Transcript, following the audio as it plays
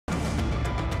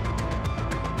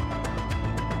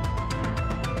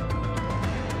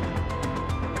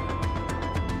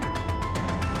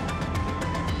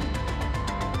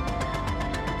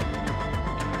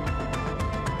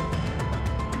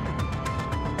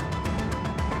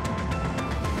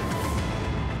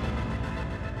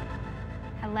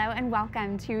Hello and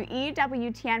welcome to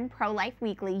EWTN Pro-Life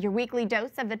Weekly, your weekly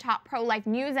dose of the top pro-life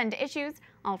news and issues,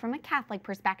 all from a Catholic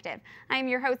perspective. I am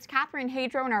your host, Catherine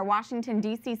Hadro, in our Washington,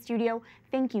 D.C. studio.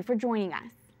 Thank you for joining us.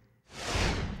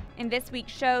 In this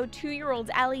week's show, 2-year-old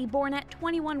Ellie, born at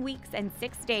 21 weeks and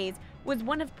 6 days, was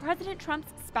one of President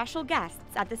Trump's special guests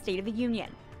at the State of the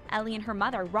Union. Ellie and her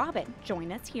mother, Robin,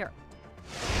 join us here.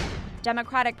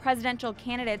 Democratic presidential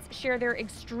candidates share their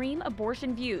extreme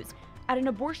abortion views at an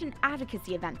abortion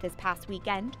advocacy event this past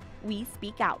weekend. We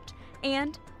speak out.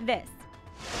 And this.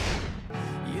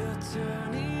 You're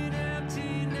turning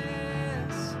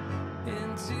emptiness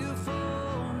into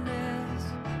fullness.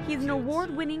 He's an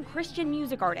award-winning Christian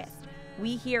music artist.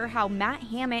 We hear how Matt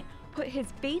Hammitt put his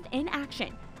faith in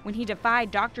action when he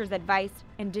defied doctors' advice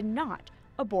and did not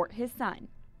abort his son.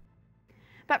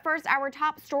 But first, our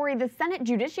top story, the Senate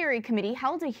Judiciary Committee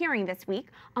held a hearing this week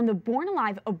on the Born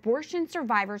Alive Abortion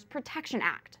Survivors Protection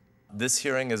Act. This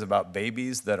hearing is about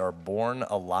babies that are born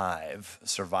alive,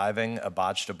 surviving a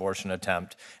botched abortion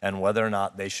attempt, and whether or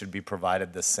not they should be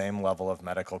provided the same level of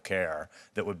medical care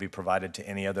that would be provided to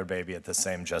any other baby at the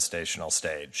same gestational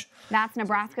stage. That's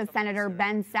Nebraska Senator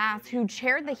Ben Sasse, who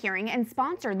chaired the hearing and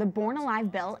sponsored the Born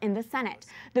Alive bill in the Senate.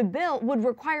 The bill would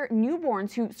require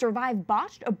newborns who survive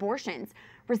botched abortions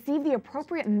receive the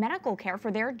appropriate medical care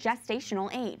for their gestational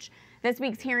age. This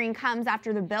week's hearing comes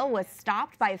after the bill was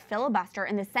stopped by a filibuster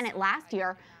in the Senate last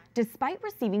year, despite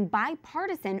receiving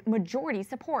bipartisan majority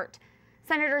support.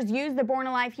 Senators used the Born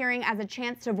Alive hearing as a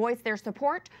chance to voice their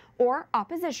support or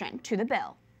opposition to the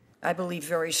bill. I believe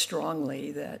very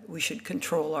strongly that we should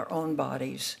control our own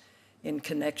bodies in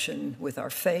connection with our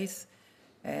faith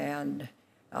and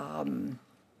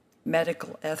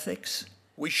medical ethics.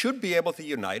 We should be able to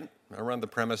unite around the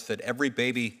premise that every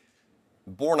baby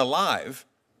born alive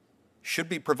should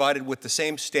be provided with the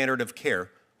same standard of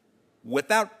care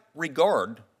without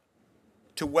regard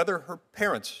to whether her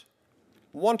parents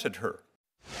wanted her.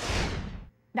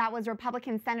 That was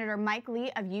Republican Senator Mike Lee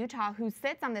of Utah, who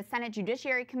sits on the Senate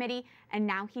Judiciary Committee, and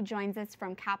now he joins us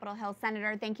from Capitol Hill.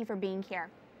 Senator, thank you for being here.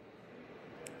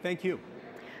 Thank you.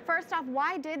 First off,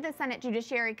 why did the Senate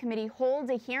Judiciary Committee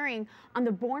hold a hearing on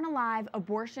the Born Alive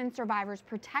Abortion Survivors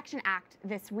Protection Act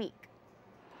this week?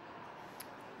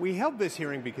 We held this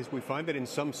hearing because we find that in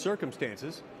some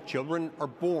circumstances, children are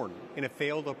born in a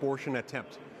failed abortion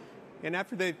attempt. And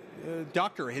after the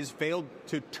doctor has failed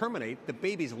to terminate the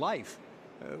baby's life,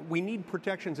 we need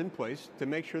protections in place to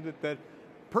make sure that that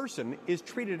person is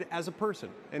treated as a person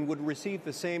and would receive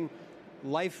the same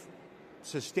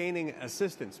life-sustaining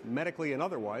assistance, medically and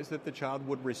otherwise, that the child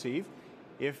would receive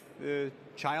if the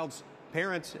child's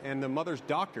parents and the mother's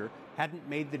doctor hadn't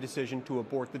made the decision to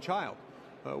abort the child.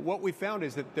 What we found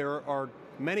is that there are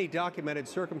many documented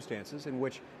circumstances in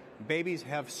which babies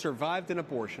have survived an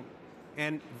abortion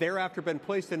and thereafter been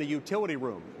placed in a utility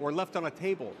room or left on a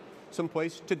table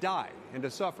someplace to die and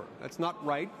to suffer. That's not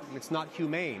right, it's not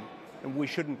humane, and we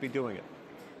shouldn't be doing it.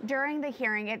 During the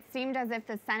hearing, it seemed as if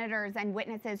the senators and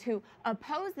witnesses who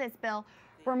oppose this bill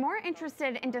were more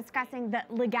interested in discussing the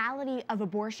legality of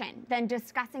abortion than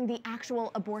discussing the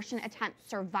actual abortion attempt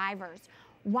survivors.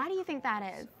 Why do you think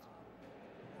that is?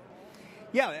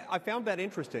 Yeah, I found that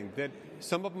interesting, that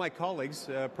some of my colleagues,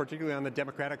 particularly on the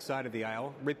Democratic side of the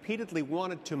aisle, repeatedly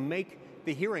wanted to make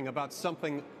the hearing about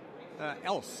something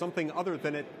else, something other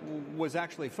than it was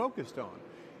actually focused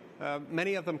on.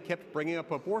 Many of them kept bringing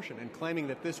up abortion and claiming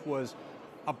that this was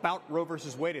about Roe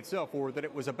versus Wade itself, or that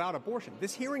it was about abortion.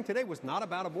 This hearing today was not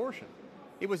about abortion.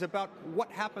 It was about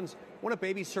what happens when a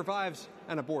baby survives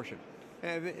an abortion.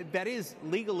 That is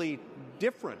legally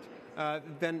different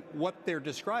than what they're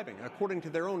describing, according to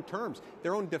their own terms.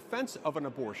 Their own defense of an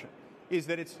abortion is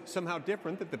that it's somehow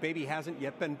different, that the baby hasn't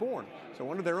yet been born.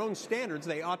 So under their own standards,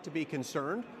 they ought to be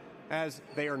concerned, as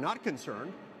they are not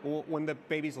concerned when the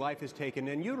baby's life is taken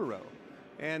in utero.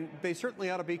 And they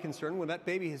certainly ought to be concerned when that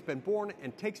baby has been born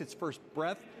and takes its first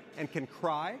breath and can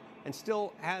cry and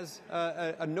still has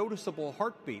a noticeable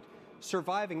heartbeat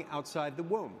surviving outside the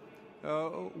womb.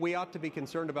 We ought to be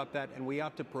concerned about that, and we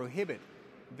ought to prohibit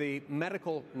the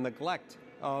medical neglect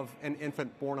of an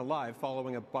infant born alive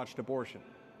following a botched abortion.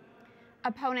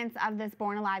 Opponents of this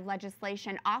Born Alive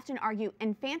legislation often argue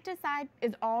infanticide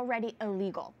is already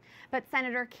illegal. But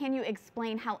Senator, can you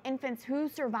explain how infants who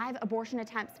survive abortion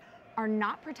attempts are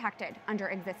not protected under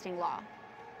existing law?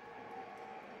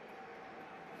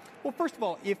 Well, first of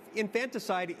all, if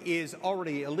infanticide is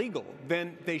already illegal,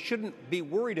 then they shouldn't be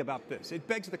worried about this. It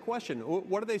begs the question,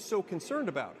 what are they so concerned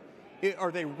about?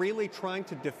 Are they really trying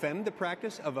to defend the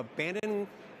practice of abandoning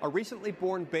a recently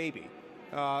born baby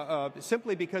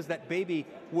simply because that baby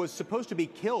was supposed to be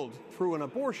killed through an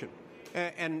abortion?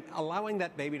 and allowing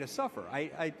that baby to suffer?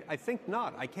 I think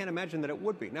not. I can't imagine that it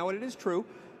would be. Now, it is true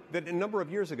that a number of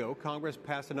years ago, Congress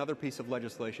passed another piece of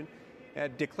legislation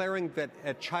declaring that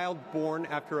a child born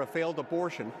after a failed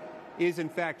abortion is in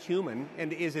fact human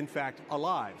and is in fact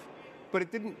alive. But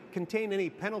it didn't contain any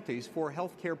penalties for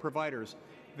health care providers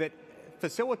that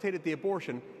facilitated the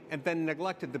abortion and then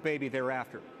neglected the baby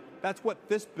thereafter. That's what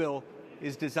this bill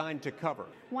is designed to cover.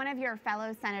 One of your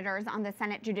fellow senators on the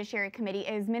Senate Judiciary Committee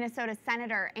is Minnesota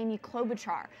Senator Amy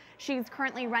Klobuchar. She's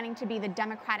currently running to be the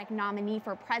Democratic nominee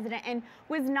for president and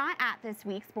was not at this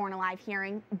week's Born Alive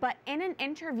hearing, but in an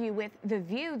interview with The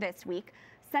View this week,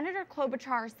 Senator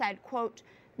Klobuchar said, quote,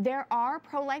 "There are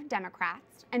pro-life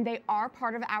Democrats and they are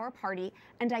part of our party,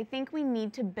 and I think we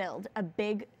need to build a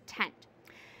big tent."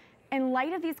 In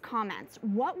light of these comments,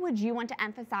 what would you want to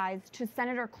emphasize to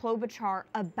Senator Klobuchar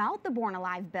about the Born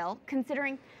Alive bill,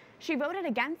 considering she voted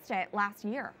against it last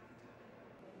year?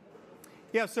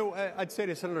 Yeah, so I'd say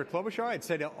to Senator Klobuchar, I'd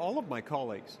say to all of my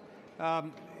colleagues,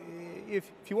 if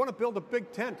you want to build a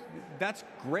big tent, that's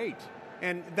great.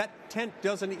 And that tent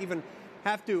doesn't even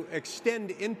have to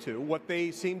extend into what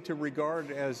they seem to regard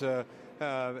as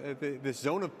this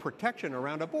zone of protection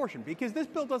around abortion, because this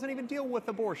bill doesn't even deal with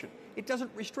abortion. It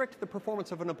doesn't restrict the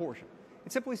performance of an abortion.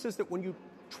 It simply says that when you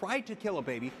try to kill a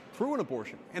baby through an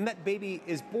abortion and that baby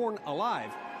is born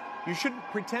alive, you shouldn't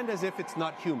pretend as if it's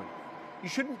not human. You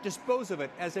shouldn't dispose of it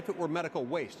as if it were medical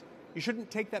waste. You shouldn't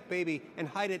take that baby and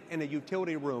hide it in a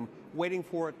utility room waiting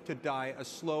for it to die a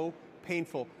slow,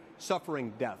 painful,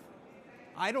 suffering death.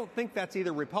 I don't think that's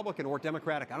either Republican or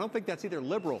Democratic. I don't think that's either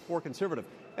liberal or conservative.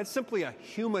 It's simply a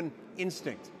human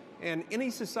instinct. And any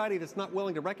society that's not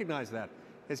willing to recognize that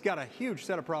has got a huge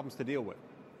set of problems to deal with.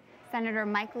 Senator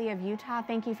Mike Lee of Utah,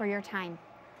 thank you for your time.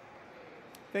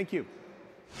 Thank you.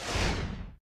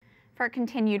 For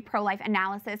continued pro-life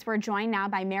analysis, we're joined now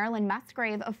by Marilyn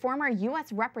Musgrave, a former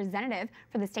U.S. representative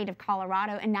for the state of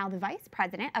Colorado and now the Vice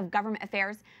President of Government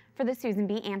Affairs for the Susan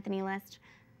B. Anthony list.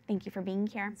 Thank you for being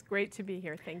here. It's great to be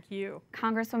here. Thank you.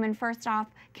 Congresswoman, first off,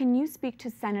 can you speak to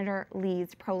Senator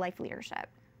Lee's pro-life leadership?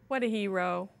 What a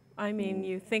hero. I mean,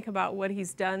 you think about what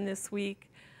he's done this week.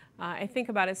 I think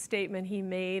about a statement he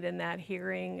made in that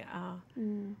hearing.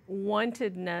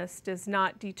 Wantedness does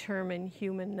not determine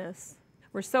humanness.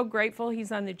 We're so grateful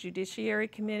he's on the Judiciary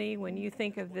Committee. When you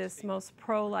think of this most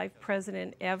pro-life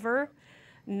president ever,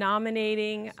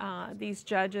 nominating these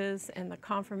judges and the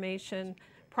confirmation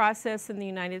process in the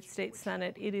United States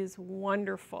Senate, it is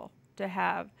wonderful to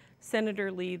have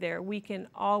Senator Lee there. We can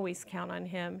always count on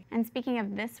him. And speaking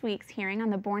of this week's hearing on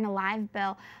the Born Alive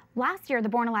bill, last year the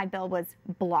Born Alive bill was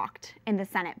blocked in the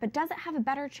Senate, but does it have a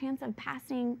better chance of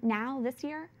passing now this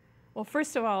year? Well,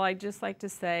 first of all, I'd just like to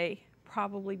say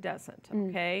probably doesn't,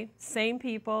 okay? Same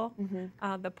people.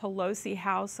 The Pelosi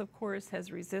House, of course,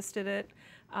 has resisted it.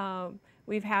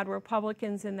 We've had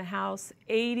Republicans in the House,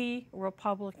 80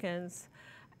 Republicans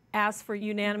asked for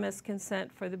unanimous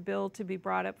consent for the bill to be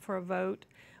brought up for a vote.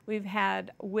 We've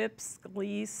had Whip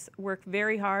Scalise work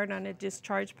very hard on a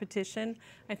discharge petition.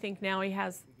 I think now he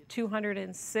has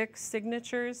 206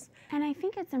 signatures. And I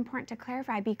think it's important to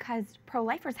clarify because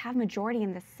pro-lifers have majority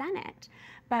in the Senate,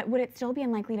 but would it still be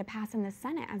unlikely to pass in the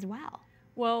Senate as well?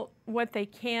 Well, what they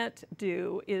can't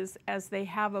do is, as they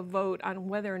have a vote on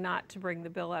whether or not to bring the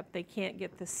bill up, they can't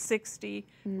get the 60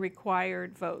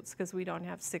 required votes because we don't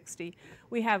have 60.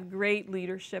 We have great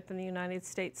leadership in the United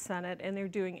States Senate, and they're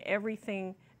doing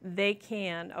everything they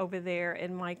can over there,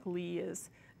 and Mike Lee is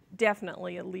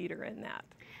definitely a leader in that.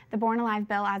 The Born Alive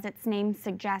bill, as its name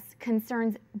suggests,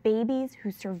 concerns babies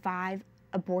who survive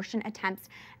abortion attempts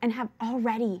and have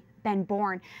already been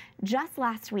born. Just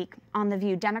last week on The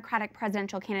View, Democratic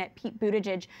presidential candidate Pete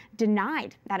Buttigieg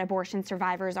denied that abortion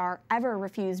survivors are ever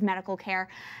refused medical care.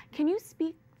 Can you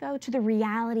speak, though, to the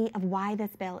reality of why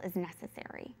this bill is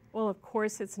necessary? Well, of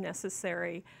course it's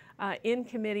necessary. In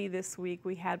committee this week,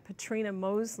 we had Patrina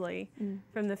Mosley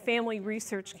from the Family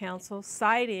Research Council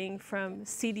citing from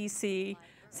CDC,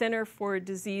 Center for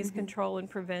Disease Control and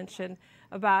Prevention,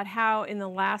 about how in the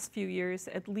last few years,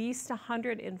 at least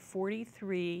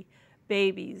 143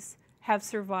 babies have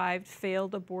survived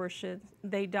failed abortions.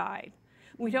 They died.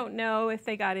 We don't know if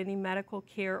they got any medical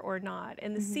care or not.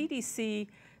 And the CDC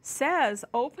says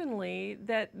openly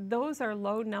that those are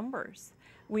low numbers.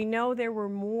 We know there were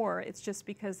more. It's just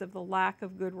because of the lack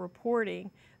of good reporting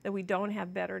that we don't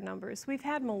have better numbers. We've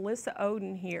had Melissa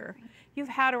Oden here. You've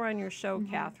had her on your show,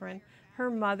 Catherine. Her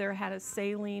mother had a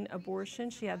saline abortion.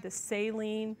 She had the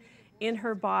saline in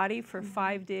her body for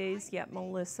 5 days, yet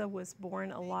Melissa was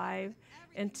born alive,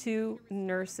 and 2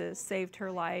 nurses saved her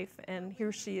life, and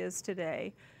here she is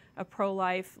today, a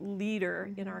pro-life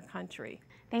leader in our country.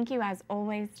 Thank you, as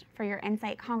always, for your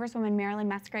insight. Congresswoman Marilyn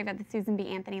Musgrave of the Susan B.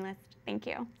 Anthony list. Thank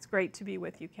you. It's great to be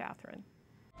with you, Catherine.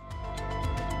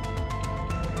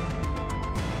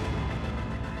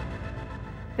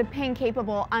 The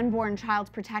pain-capable Unborn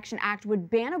Child Protection Act would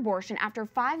ban abortion after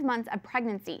 5 months of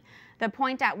pregnancy, the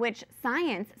point at which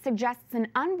science suggests an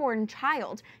unborn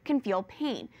child can feel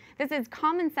pain. This is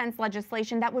common-sense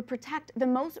legislation that would protect the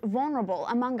most vulnerable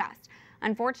among us.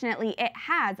 Unfortunately, it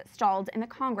has stalled in the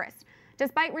Congress.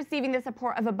 Despite receiving the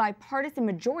support of a bipartisan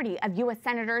majority of U.S.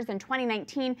 senators in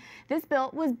 2019, this bill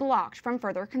was blocked from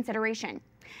further consideration.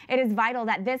 It is vital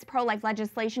that this pro-life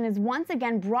legislation is once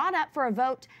again brought up for a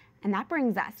vote. And that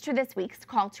brings us to this week's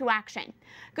call to action.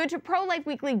 Go to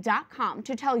ProLifeWeekly.com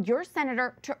to tell your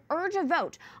senator to urge a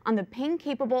vote on the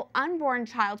pain-capable Unborn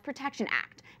Child Protection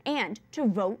Act and to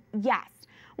vote yes.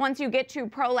 Once you get to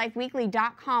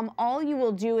ProLifeWeekly.com, all you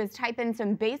will do is type in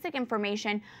some basic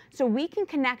information so we can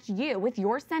connect you with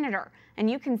your senator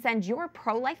and you can send your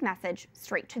pro-life message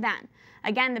straight to them.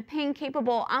 Again, the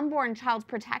pain-capable Unborn Child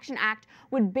Protection Act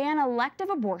would ban elective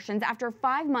abortions after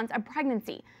 5 months of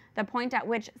pregnancy, the point at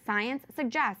which science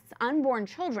suggests unborn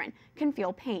children can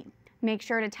feel pain. Make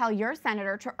sure to tell your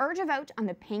senator to urge a vote on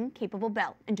the pain-capable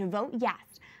bill and to vote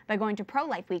yes by going to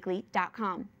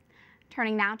ProLifeWeekly.com.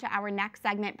 Turning now to our next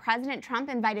segment, President Trump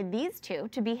invited these two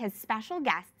to be his special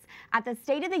guests at the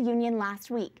State of the Union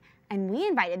last week, and we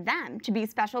invited them to be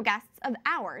special guests of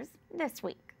ours this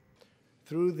week.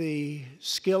 Through the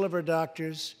skill of her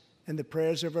doctors and the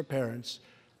prayers of her parents,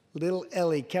 little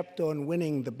Ellie kept on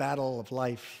winning the battle of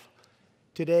life.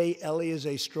 Today, Ellie is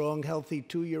a strong, healthy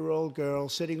 2-year-old girl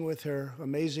sitting with her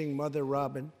amazing mother,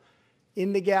 Robin.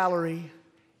 In the gallery,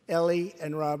 Ellie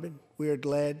and Robin, we are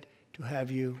glad to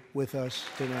have you with us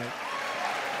tonight.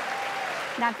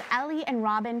 That's Ellie and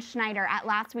Robin Schneider at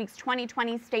last week's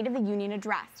 2020 State of the Union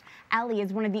address. Ellie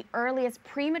is one of the earliest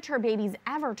premature babies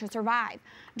ever to survive.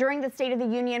 During the State of the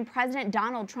Union, President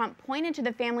Donald Trump pointed to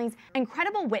the family's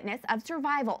incredible witness of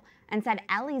survival and said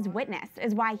Ellie's witness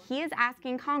is why he is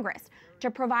asking Congress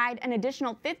to provide an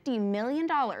additional $50 million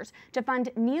to fund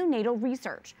neonatal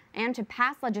research and to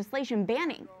pass legislation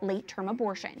banning late-term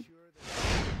abortion.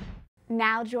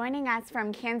 Now joining us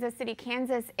from Kansas City,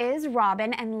 Kansas is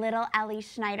Robin and little Ellie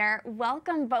Schneider.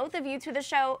 Welcome both of you to the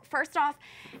show. First off,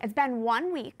 it's been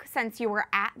 1 week since you were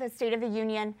at the State of the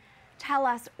Union. Tell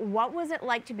us, what was it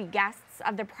like to be guests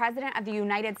of the President of the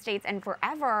United States and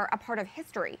forever a part of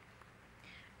history?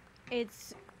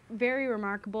 It's very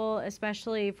remarkable,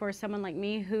 especially for someone like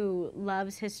me who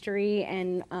loves history,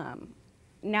 and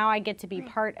now I get to be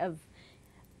part of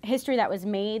history that was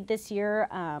made this year.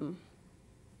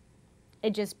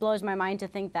 It just blows my mind to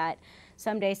think that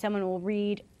someday someone will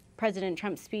read President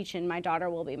Trump's speech and my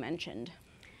daughter will be mentioned.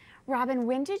 Robin,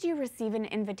 when did you receive an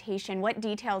invitation? What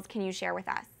details can you share with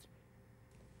us?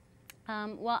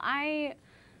 Well, I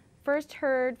first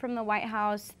heard from the White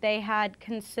House they had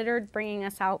considered bringing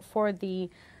us out for the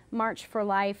March for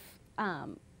Life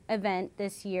event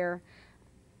this year.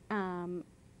 And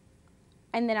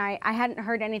then I hadn't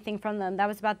heard anything from them. That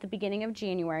was about the beginning of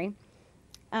January.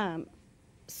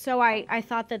 So I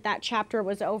thought that chapter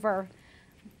was over.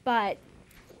 But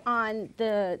on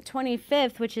the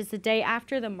 25th, which is the day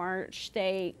after the march,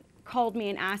 they called me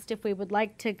and asked if we would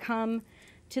like to come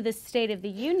to the State of the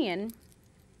Union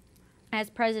as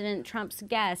President Trump's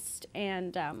guest,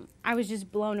 and I was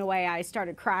just blown away. I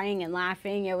started crying and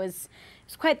laughing. It was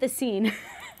quite the scene.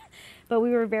 But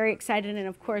we were very excited, and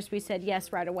of course we said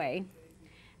yes right away.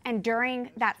 And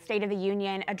during that State of the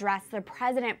Union address, the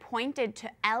President pointed to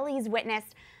Ellie's witness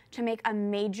to make a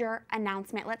major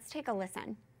announcement. Let's take a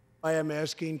listen. I am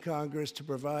asking Congress to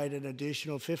provide an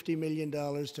additional $50 million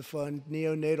to fund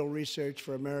neonatal research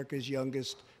for America's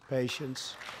youngest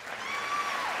patients.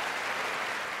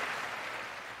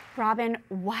 Robin,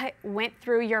 what went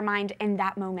through your mind in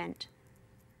that moment?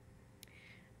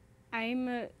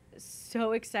 I'm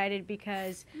so excited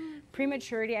because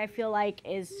prematurity, I feel like,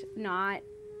 is not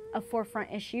a forefront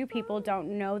issue. People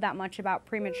don't know that much about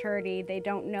prematurity. They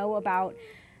don't know about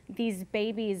these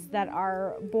babies that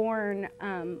are born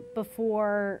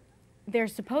before they're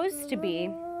supposed to be.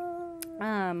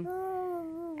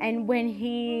 And when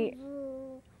he,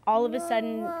 all of a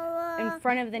sudden, in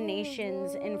front of the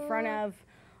nations, in front of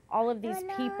all of these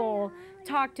people,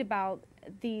 talked about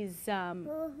these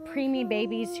preemie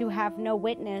babies who have no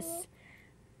witness,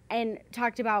 and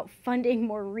talked about funding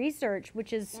more research,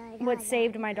 which is what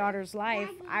saved my daughter's life.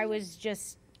 I was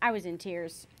in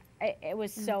tears. It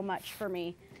was so much for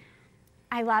me.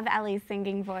 I love Ellie's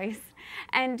singing voice.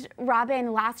 And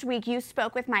Robin, last week you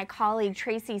spoke with my colleague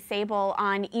Tracy Sable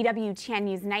on EWTN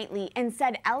News Nightly and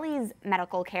said Ellie's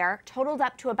medical care totaled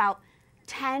up to about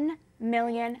 $10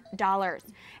 million.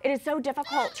 It is so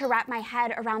difficult to wrap my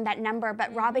head around that number,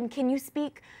 but Robin, can you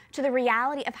speak to the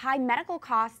reality of high medical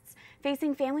costs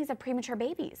facing families of premature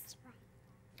babies?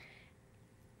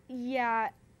 Yeah,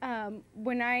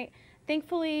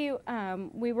 thankfully,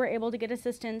 we were able to get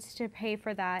assistance to pay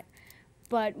for that.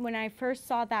 But when I first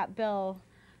saw that bill,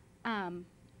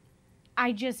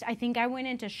 I think I went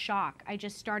into shock. I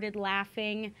just started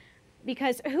laughing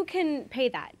because who can pay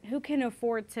that? Who can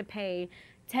afford to pay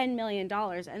 $10 million?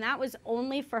 And that was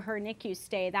only for her NICU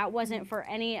stay. That wasn't for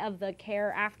any of the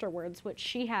care afterwards, which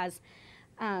she has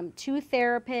 2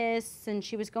 therapists, and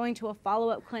she was going to a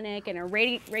follow-up clinic and a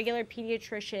regular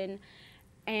pediatrician,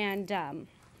 and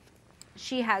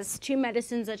she has 2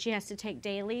 medicines that she has to take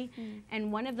daily,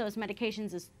 and one of those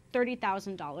medications is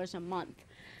 $30,000 a month.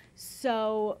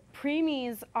 So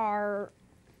preemies are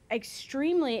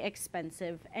extremely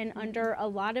expensive, and under a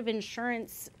lot of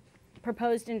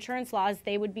proposed insurance laws,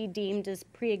 they would be deemed as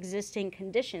pre-existing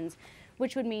conditions,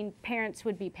 which would mean parents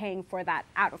would be paying for that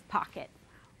out of pocket.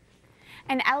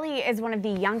 And Ellie is one of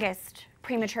the youngest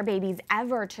premature babies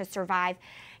ever to survive.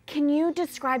 Can you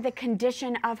describe the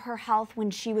condition of her health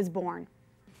when she was born?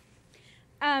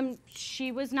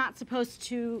 She was not supposed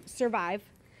to survive.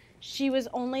 She was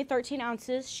only 13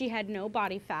 ounces. She had no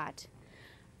body fat.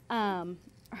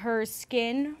 Her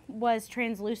skin was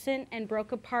translucent and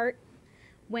broke apart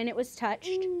when it was touched.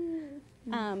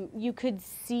 You could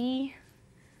see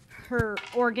her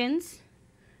organs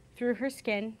through her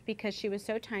skin because she was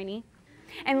so tiny.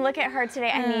 And look at her today.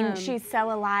 I mean, she's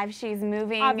so alive. She's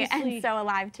moving and so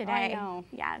alive today. I know.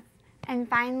 Yes. And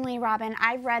finally, Robin,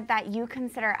 I've read that you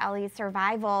consider Ellie's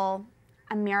survival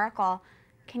a miracle.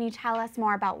 Can you tell us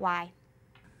more about why?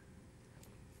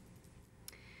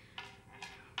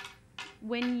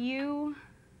 When you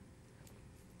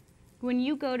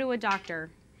go to a doctor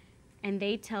and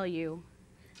they tell you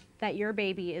that your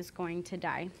baby is going to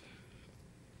die,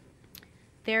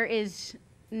 there is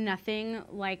nothing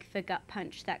like the gut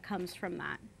punch that comes from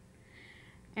that.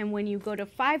 And when you go to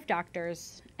 5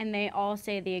 doctors and they all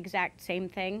say the exact same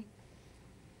thing,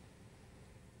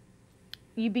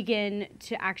 you begin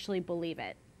to actually believe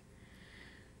it.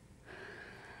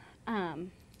 And,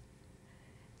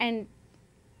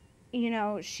 you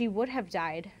know, she would have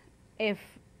died if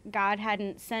God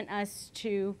hadn't sent us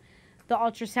to the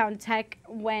ultrasound tech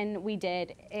when we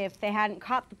did, if they hadn't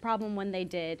caught the problem when they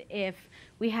did, if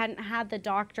we hadn't had the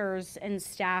doctors and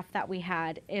staff that we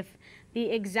had, if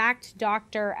the exact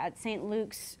doctor at St.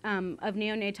 Luke's of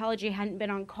neonatology hadn't been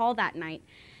on call that night,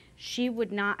 she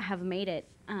would not have made it.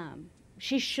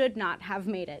 She should not have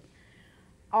made it.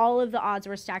 All of the odds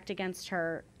were stacked against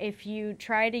her. If you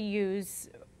try to use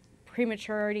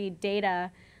prematurity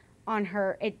data on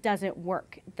her, it doesn't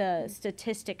work. The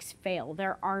statistics fail.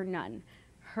 There are none.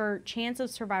 Her chance of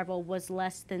survival was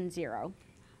less than 0.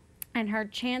 And her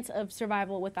chance of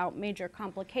survival without major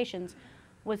complications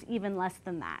was even less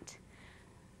than that.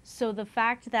 So the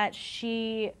fact that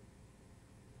she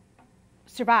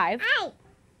survived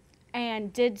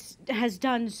and has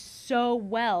done so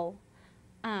well,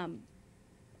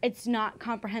 it's not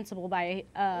comprehensible by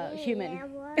a human.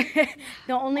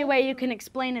 The only way you can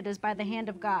explain it is by the hand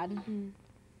of God. And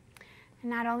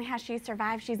not only has she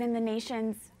survived, she's in the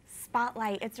nation's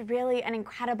spotlight. It's really an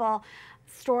incredible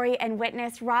story and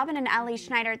witness. Robin and Ellie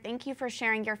Schneider, thank you for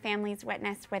sharing your family's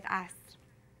witness with us.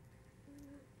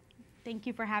 Thank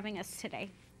you for having us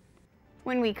today.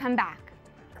 When we come back.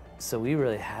 So we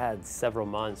really had several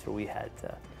months where we had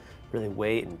to really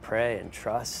wait and pray and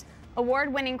trust.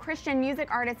 Award-winning Christian music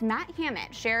artist Matt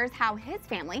Hammitt shares how his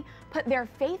family put their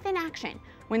faith in action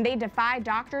when they defied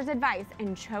doctors' advice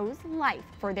and chose life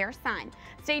for their son.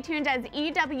 Stay tuned as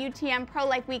EWTN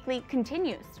Pro-Life Weekly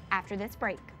continues after this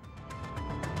break.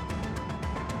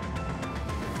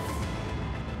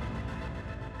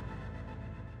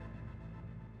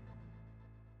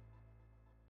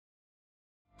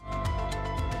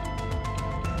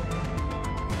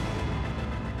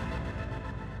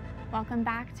 Welcome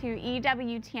back to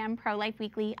EWTN Pro-Life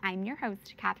Weekly. I'm your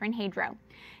host, Catherine Hadro.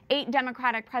 8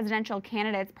 Democratic presidential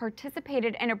candidates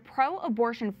participated in a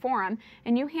pro-abortion forum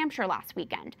in New Hampshire last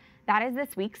weekend. That is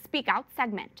this week's Speak Out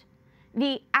segment.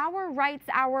 The Our Rights,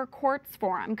 Our Courts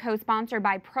Forum, co-sponsored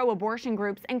by pro-abortion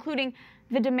groups including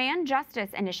the Demand Justice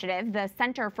Initiative, the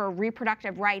Center for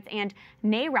Reproductive Rights, and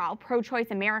NARAL,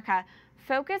 Pro-Choice America,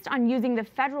 focused on using the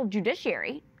federal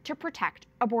judiciary to protect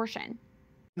abortion.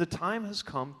 The time has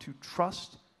come to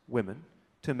trust women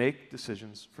to make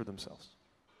decisions for themselves.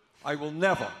 I will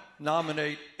never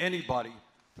nominate anybody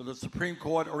for the Supreme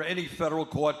Court or any federal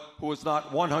court who is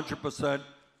not 100%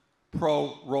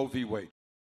 pro Roe v. Wade.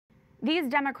 These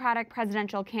Democratic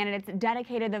presidential candidates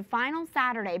dedicated the final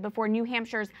Saturday before New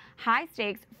Hampshire's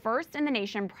high-stakes,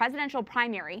 first-in-the-nation presidential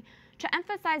primary to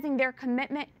emphasizing their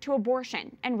commitment to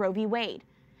abortion and Roe v. Wade.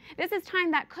 This is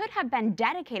time that could have been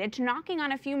dedicated to knocking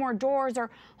on a few more doors or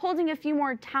holding a few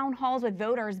more town halls with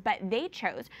voters, but they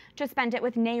chose to spend it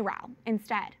with NARAL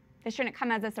instead. This shouldn't come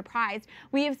as a surprise.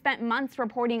 We have spent months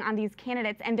reporting on these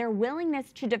candidates and their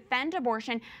willingness to defend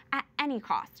abortion at any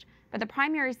cost. But the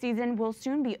primary season will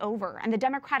soon be over, and the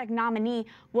Democratic nominee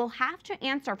will have to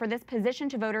answer for this position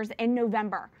to voters in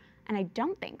November. And I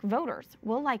don't think voters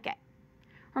will like it.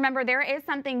 Remember, there is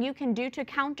something you can do to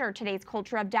counter today's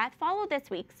culture of death. Follow this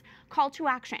week's call to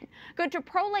action. Go to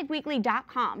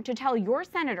ProLifeWeekly.com to tell your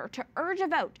senator to urge a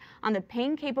vote on the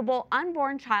pain-capable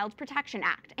Unborn Child Protection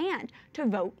Act and to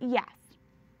vote yes.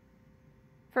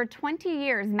 For 20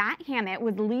 years, Matt Hammitt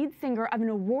was lead singer of an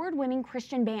award-winning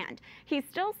Christian band. He's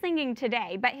still singing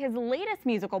today, but his latest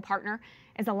musical partner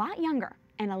is a lot younger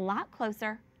and a lot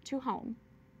closer to home.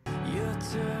 You're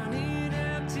turning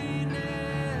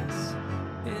emptiness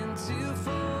into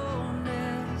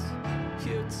fullness.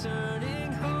 You're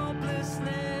turning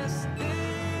hopelessness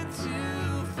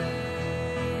into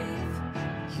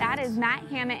faith. That is Matt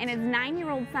Hammitt and his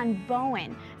 9-year-old son,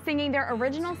 Bowen, singing their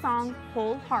original song,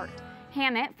 Whole Heart.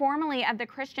 Hammitt, formerly of the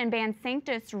Christian band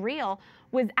Sanctus Real,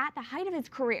 was at the height of his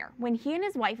career when he and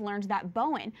his wife learned that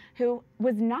Bowen, who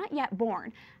was not yet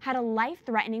born, had a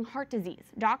life-threatening heart disease.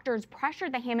 Doctors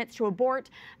pressured the Hammitts to abort,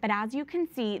 but as you can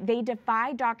see, they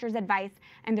defied doctors' advice,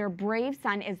 and their brave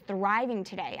son is thriving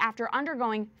today after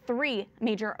undergoing 3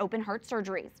 major open-heart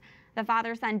surgeries. The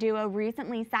father-son duo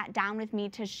recently sat down with me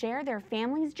to share their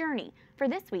family's journey for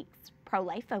this week's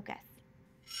Pro-Life Focus.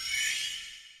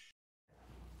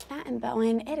 Matt and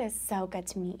Bowen, it is so good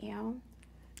to meet you.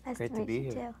 Nice Great to to be meet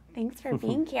you here. too. Thanks for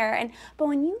being here. And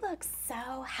Bowen, you look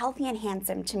so healthy and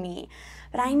handsome to me,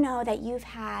 but I know that you've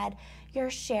had your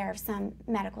share of some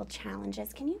medical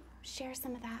challenges. Can you share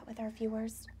some of that with our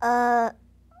viewers? Well,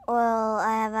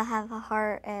 I have a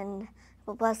heart and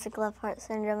aplastic left heart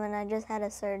syndrome, and I just had a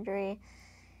surgery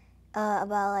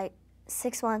about like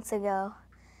 6 months ago,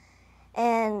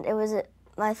 and it was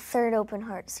my 3rd open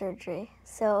heart surgery.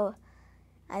 So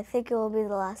I think it will be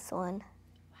the last one.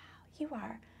 Wow, you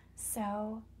are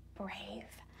so brave.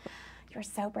 You're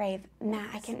so brave.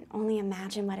 Matt, I can only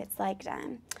imagine what it's like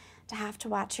to have to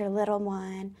watch your little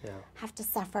one, have to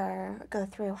suffer, go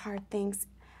through hard things.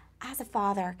 As a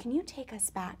father, can you take us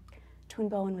back to when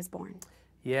Bowen was born?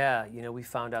 Yeah, you know, we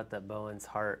found out that Bowen's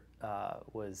heart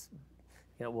was,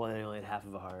 well, they only had half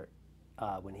of a heart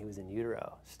when he was in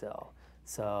utero still.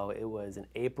 So it was in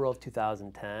April of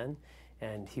 2010.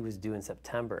 And he was due in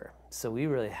September. So we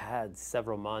really had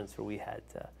several months where we had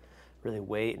to really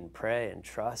wait and pray and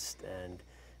trust and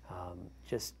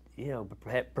just,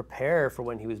 prepare for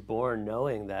when he was born,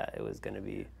 knowing that it was going to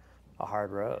be a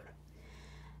hard road.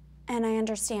 And I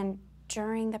understand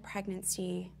during the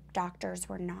pregnancy, doctors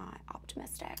were not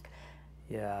optimistic.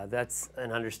 Yeah, that's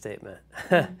an understatement.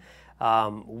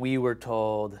 We were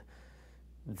told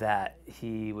that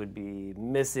he would be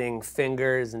missing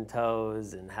fingers and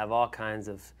toes and have all kinds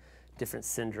of different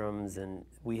syndromes, and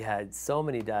we had so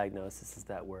many diagnoses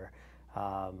that were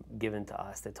given to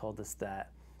us. They told us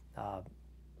that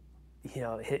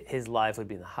his life would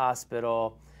be in the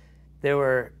hospital.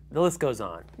 The list goes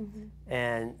on.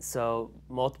 And so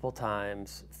multiple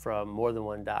times from more than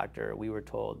one doctor, we were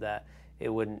told that it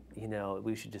wouldn't,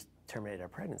 we should just terminate our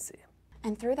pregnancy.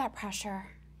 And through that pressure,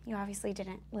 you obviously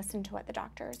didn't listen to what the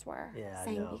doctors were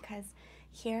saying, because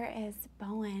here is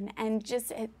Bowen. And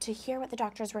just to hear what the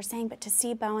doctors were saying, but to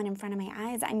see Bowen in front of my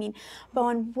eyes, I mean,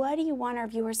 Bowen, what do you want our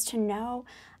viewers to know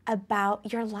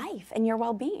about your life and your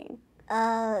well-being?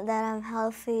 That I'm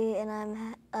healthy,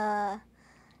 and that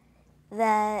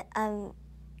I'm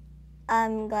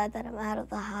glad that I'm out of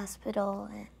the hospital.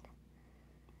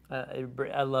 And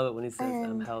I love it when he says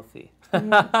I'm healthy.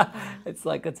 It's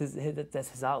like that's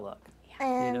his outlook.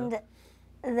 And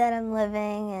that I'm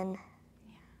living, and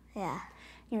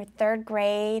You're 3rd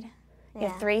grade, you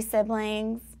have 3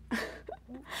 siblings.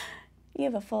 You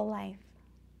have a full life.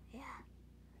 Yeah.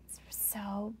 It's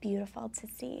so beautiful to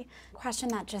see. The question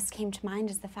that just came to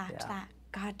mind is the fact that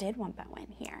God did want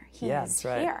Bowen here. He is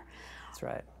here. That's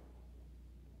right.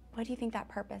 What do you think that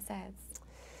purpose is?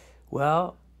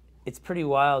 Well, it's pretty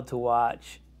wild to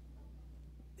watch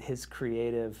his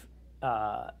creative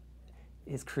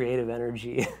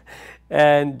energy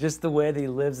and just the way that he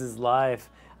lives his life.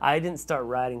 I didn't start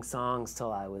writing songs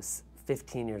till I was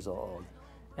 15 years old,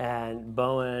 And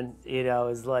Bowen, you know,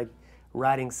 is like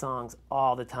writing songs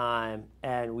all the time,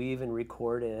 and we even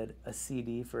recorded a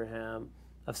CD for him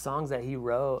of songs that he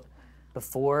wrote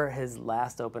before his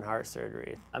last open heart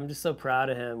surgery. I'm just so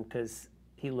proud of him because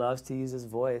he loves to use his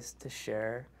voice to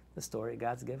share the story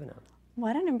God's given him.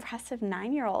 What an impressive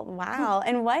 9-year-old, wow.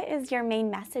 And what is your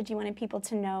main message you wanted people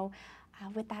to know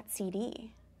with that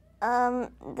CD?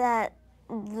 That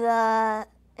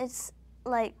it's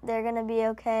like they're gonna be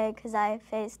okay because I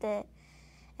faced it,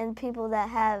 and people that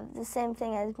have the same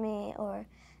thing as me or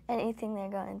anything they're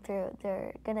going through,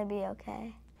 they're gonna be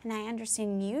okay. And I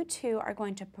understand you two are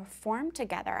going to perform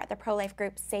together at the pro-life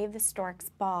group Save the Storks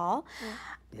Ball.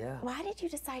 Yeah. Why did you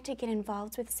decide to get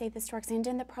involved with Save the Storks and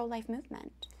in the pro-life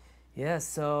movement? Yeah,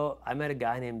 so I met a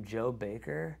guy named Joe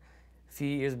Baker a few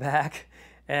years back,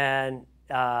 and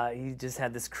he just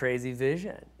had this crazy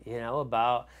vision, you know,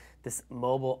 about this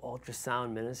mobile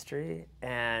ultrasound ministry,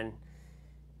 and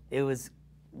it was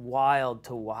wild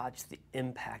to watch the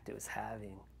impact it was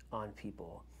having on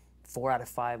people. 4 out of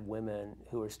 5 women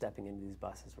who were stepping into these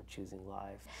buses were choosing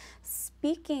life.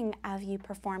 Speaking of you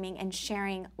performing and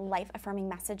sharing life-affirming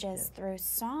messages through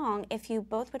song, if you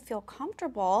both would feel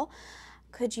comfortable,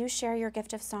 could you share your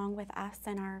gift of song with us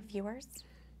and our viewers?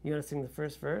 You want to sing the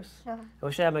first verse? Sure. I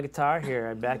wish I had my guitar here.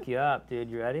 I'd back you up,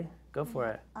 dude. You ready? Go for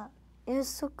it. You're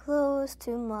so close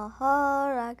to my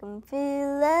heart, I can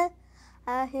feel it.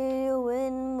 I hear your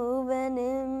wind moving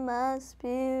in my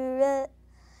spirit.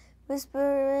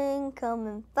 Whispering, come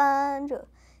and find your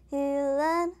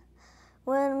healing.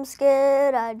 When I'm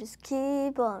scared, I just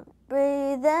keep on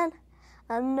breathing.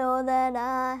 I know that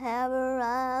I have a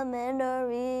rhyme and a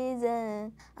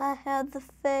reason. I have the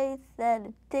faith that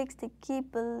it takes to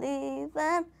keep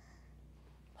believing.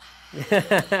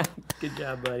 Good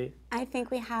job, buddy. I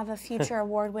think we have a future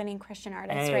award-winning Christian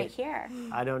artist right here.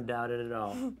 I don't doubt it at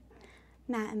all.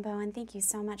 Matt and Bowen, thank you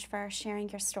so much for sharing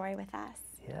your story with us.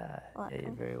 Yeah,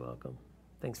 you're very welcome.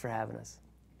 Thanks for having us.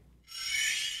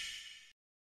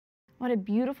 What a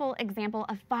beautiful example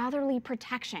of fatherly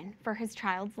protection for his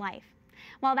child's life.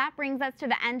 Well, that brings us to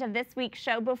the end of this week's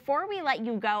show. Before we let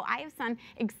you go, I have some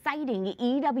exciting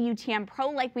EWTN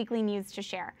Pro-Life Weekly news to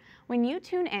share. When you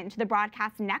tune in to the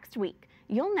broadcast next week,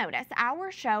 you'll notice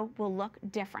our show will look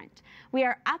different. We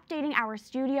are updating our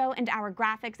studio and our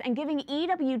graphics and giving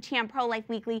EWTN Pro-Life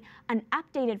Weekly an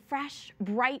updated, fresh,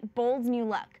 bright, bold new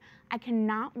look. I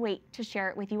cannot wait to share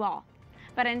it with you all.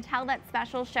 But until that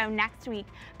special show next week,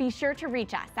 be sure to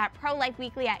reach us at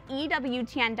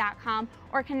ProLifeWeekly@EWTN.com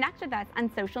or connect with us on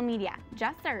social media.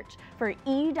 Just search for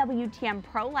EWTN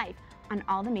Pro-Life on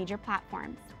all the major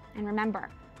platforms. And remember,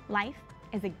 life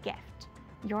is a gift.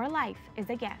 Your life is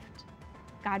a gift.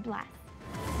 God bless.